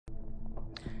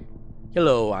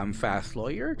Hello, I'm Fast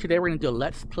Lawyer. Today we're going to do a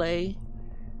Let's Play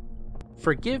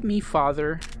Forgive Me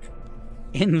Father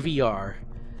in VR.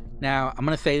 Now, I'm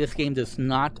going to say this game does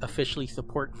not officially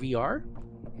support VR,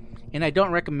 and I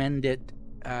don't recommend it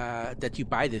that you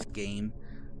buy this game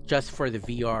just for the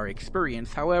VR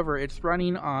experience. However, it's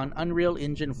running on Unreal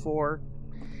Engine 4,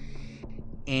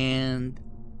 and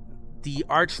the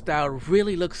art style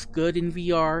really looks good in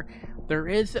VR. There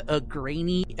is a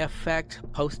grainy effect,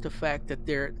 post effect that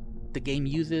the game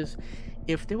uses.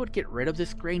 If they would get rid of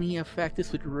this grainy effect,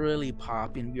 this would really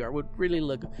pop in VR. It would really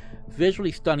look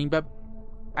visually stunning, but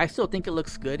I still think it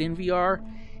looks good in VR.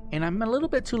 And I'm a little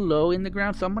bit too low in the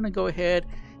ground, so I'm going to go ahead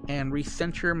and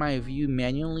recenter my view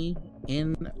manually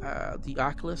in the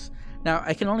Oculus. Now,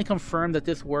 I can only confirm that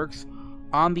this works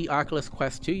on the Oculus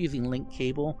Quest 2 using link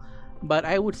cable, but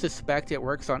I would suspect it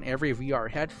works on every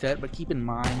VR headset. But keep in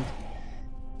mind,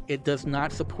 it does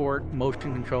not support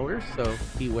motion controllers, so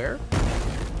beware.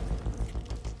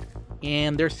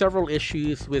 And there's several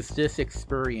issues with this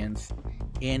experience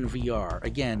in VR.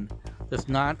 Again, does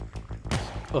not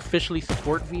officially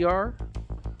support VR,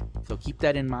 so keep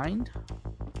that in mind.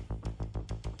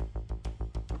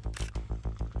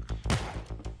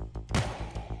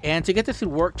 And to get this to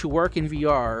work in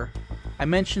VR, I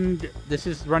mentioned this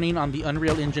is running on the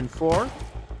Unreal Engine 4,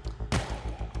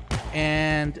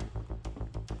 and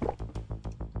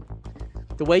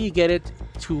the way you get it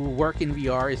to work in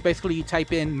VR is basically you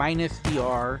type in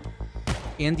 -VR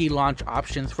in the launch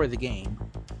options for the game.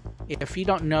 If you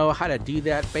don't know how to do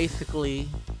that, basically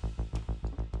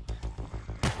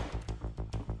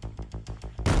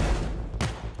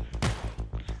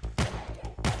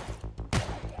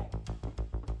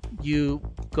you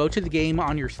go to the game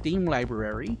on your Steam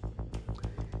library,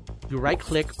 you right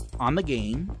click on the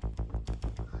game,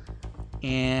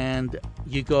 and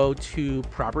you go to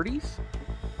Properties.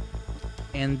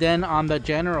 And then on the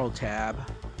General tab,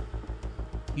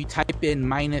 you type in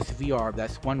 -VR,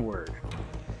 that's one word.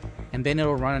 And then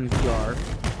it'll run in VR.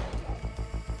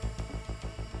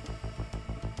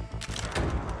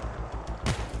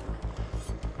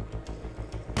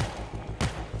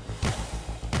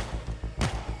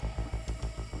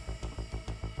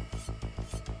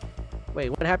 Wait,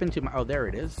 what happened to my... Oh, there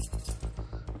it is.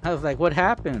 I was like, what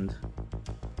happened?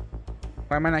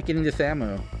 Why am I not getting this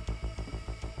ammo?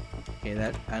 Okay,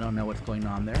 that I don't know what's going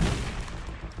on there.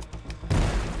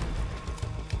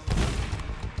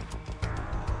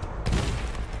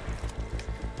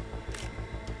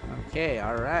 Okay,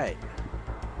 all right.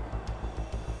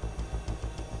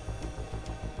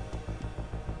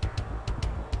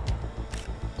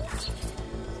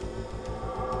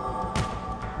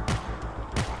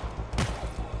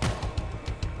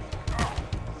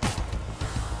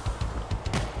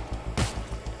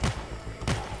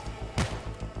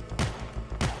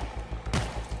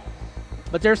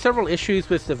 But there are several issues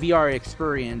with the VR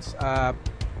experience.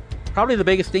 Probably the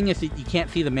biggest thing is that you can't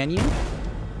see the menu.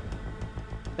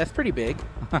 That's pretty big.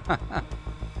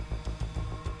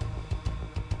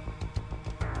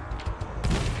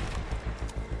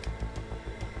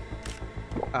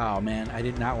 Oh man, I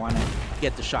did not want to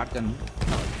get the shotgun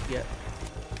yet.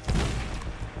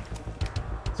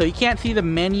 So you can't see the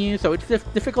menu, so it's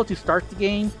difficult to start the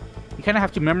game. You kind of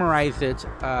have to memorize it,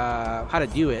 how to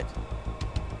do it.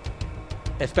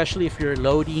 Especially if you're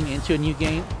loading into a new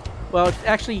game. Well, it's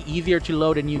actually easier to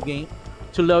load a new game,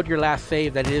 to load your last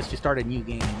save, than it is to start a new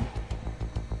game.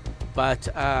 But,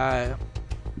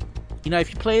 you know, if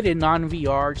you play it in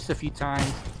non-VR just a few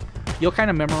times, you'll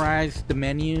kind of memorize the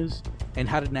menus and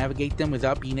how to navigate them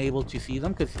without being able to see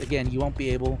them. Because, again, you won't be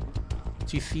able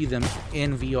to see them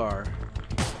in VR.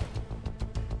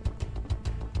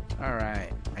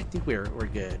 Alright, I think we're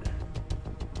good.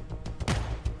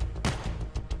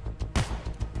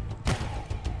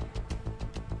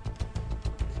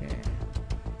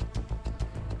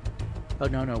 Oh,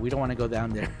 no, we don't want to go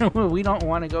down there. We don't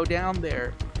want to go down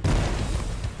there.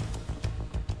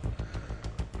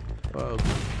 Whoa.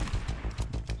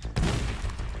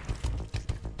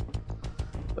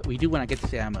 But we do want to get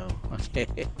this ammo. Okay.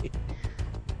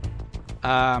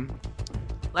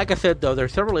 Like I said, though, there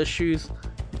are several issues.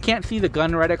 You can't see the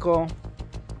gun reticle.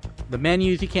 The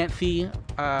menus you can't see.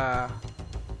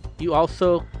 You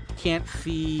also can't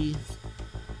see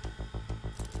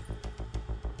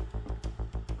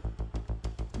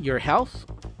your health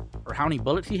or how many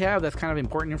bullets you have. That's kind of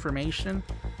important information.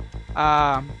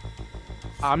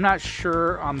 I'm not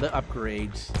sure on the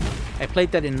upgrades. I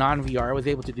played that in non-VR. I was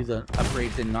able to do the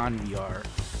upgrades in non-VR,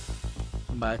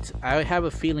 but I have a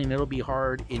feeling it'll be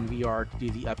hard in VR to do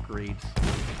the upgrades.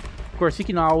 Of course, you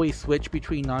can always switch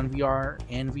between non-VR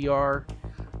and VR,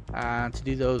 to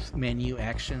do those menu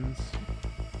actions.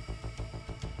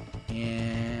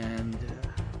 And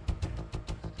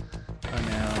oh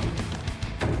no.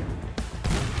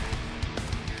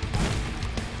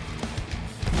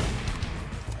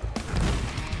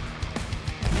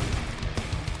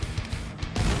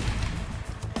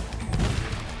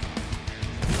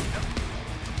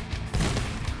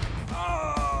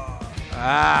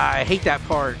 Ah, I hate that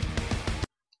part.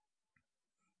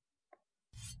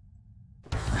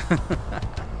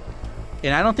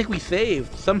 And I don't think we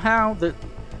saved. Somehow the...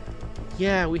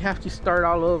 Yeah, we have to start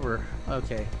all over.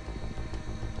 Okay.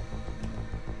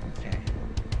 Okay.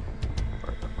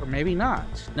 Or maybe not.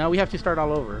 No, we have to start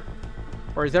all over.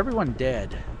 Or is everyone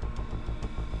dead?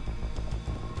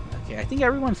 Okay, I think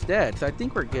everyone's dead, so I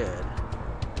think we're good.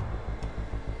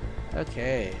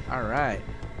 Okay, alright.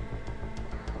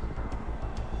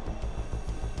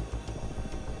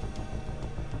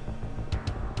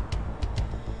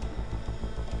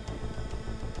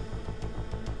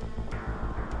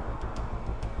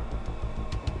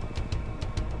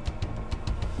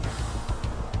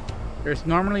 There's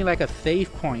normally like a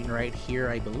save point right here,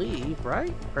 I believe,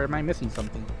 right? Or am I missing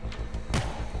something?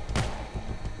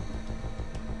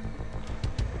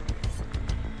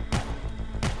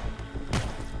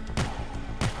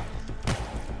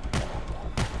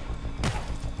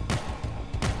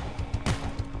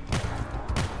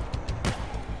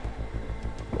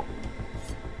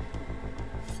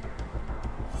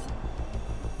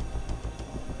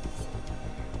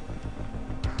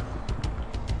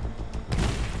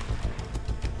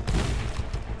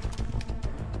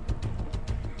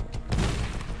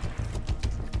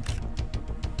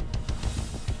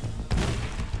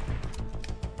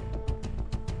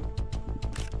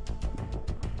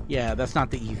 Yeah, that's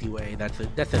not the easy way. That's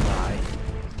a lie.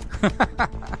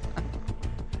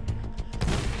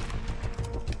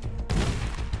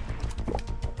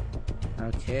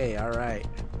 Okay, all right.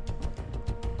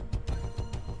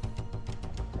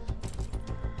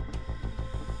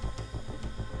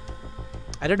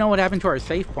 I don't know what happened to our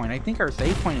save point. I think our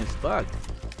save point is bugged.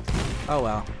 Oh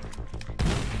well.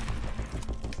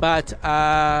 But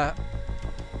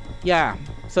yeah.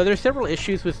 So there's several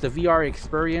issues with the VR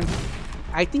experience.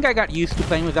 I think I got used to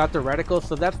playing without the reticle,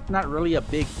 so that's not really a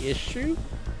big issue.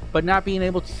 But not being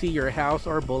able to see your house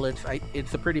or bullets,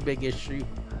 it's a pretty big issue.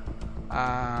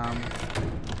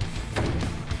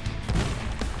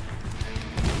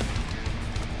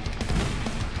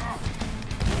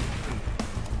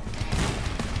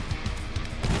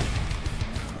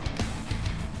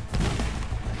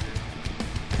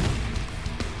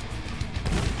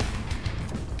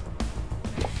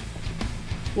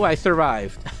 Oh, I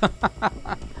survived.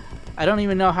 I don't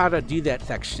even know how to do that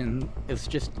section. It's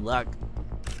just luck.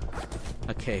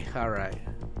 Okay, alright.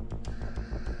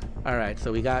 Alright,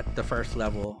 so we got the first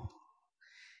level.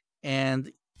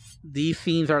 And these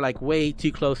scenes are like way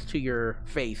too close to your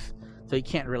face, so you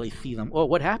can't really see them. Oh,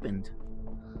 what happened?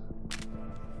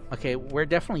 Okay, we're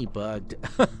definitely bugged.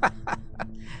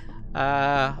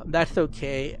 That's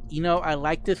okay. You know, I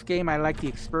like this game. I like the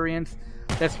experience.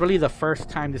 That's really the first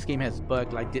time this game has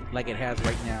bugged like it has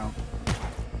right now.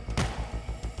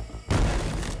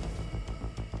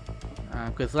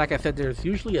 Because like I said, there's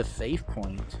usually a save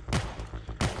point.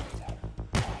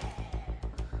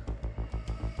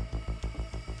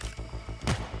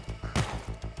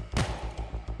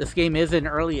 This game is in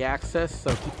early access,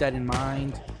 so keep that in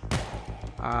mind.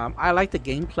 I like the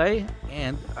gameplay,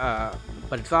 and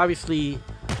but it's obviously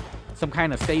some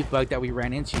kind of save bug that we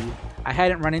ran into. I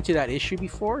hadn't run into that issue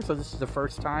before, so this is the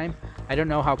first time. I don't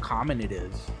know how common it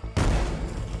is.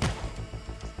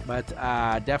 But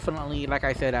definitely, like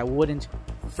I said, I wouldn't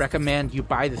recommend you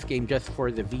buy this game just for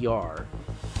the VR.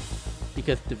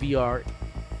 Because the VR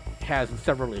has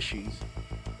several issues.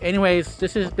 Anyways,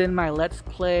 this has been my Let's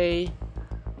Play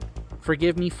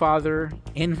Forgive Me Father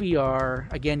in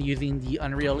VR. Again, using the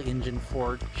Unreal Engine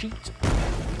 4 cheat.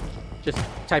 Just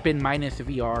type in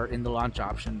 -VR in the launch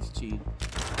options to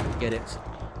get it.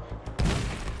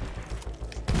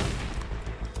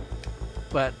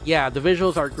 But yeah, the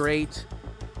visuals are great.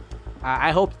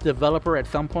 I hope the developer at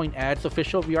some point adds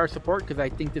official VR support, because I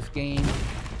think this game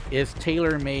is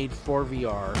tailor-made for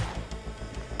VR.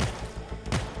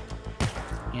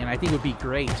 And I think it would be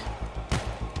great.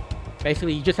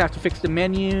 Basically, you just have to fix the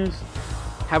menus,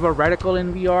 have a reticle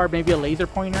in VR, maybe a laser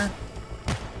pointer.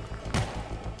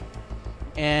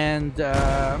 And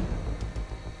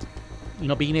you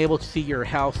know, being able to see your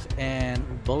health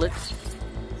and bullets.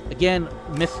 Again,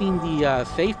 missing the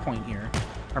save point here.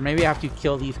 Or maybe I have to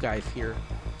kill these guys here.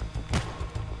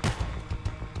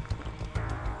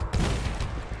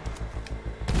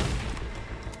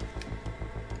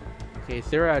 Okay, is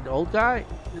there an old guy?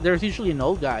 There's usually an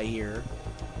old guy here.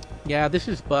 Yeah, this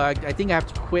is bugged. I think I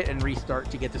have to quit and restart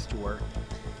to get this to work.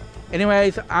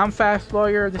 Anyways, I'm Fast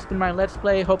Lawyer. This has been my Let's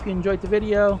Play. Hope you enjoyed the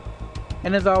video.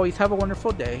 And as always, have a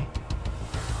wonderful day.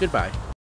 Goodbye.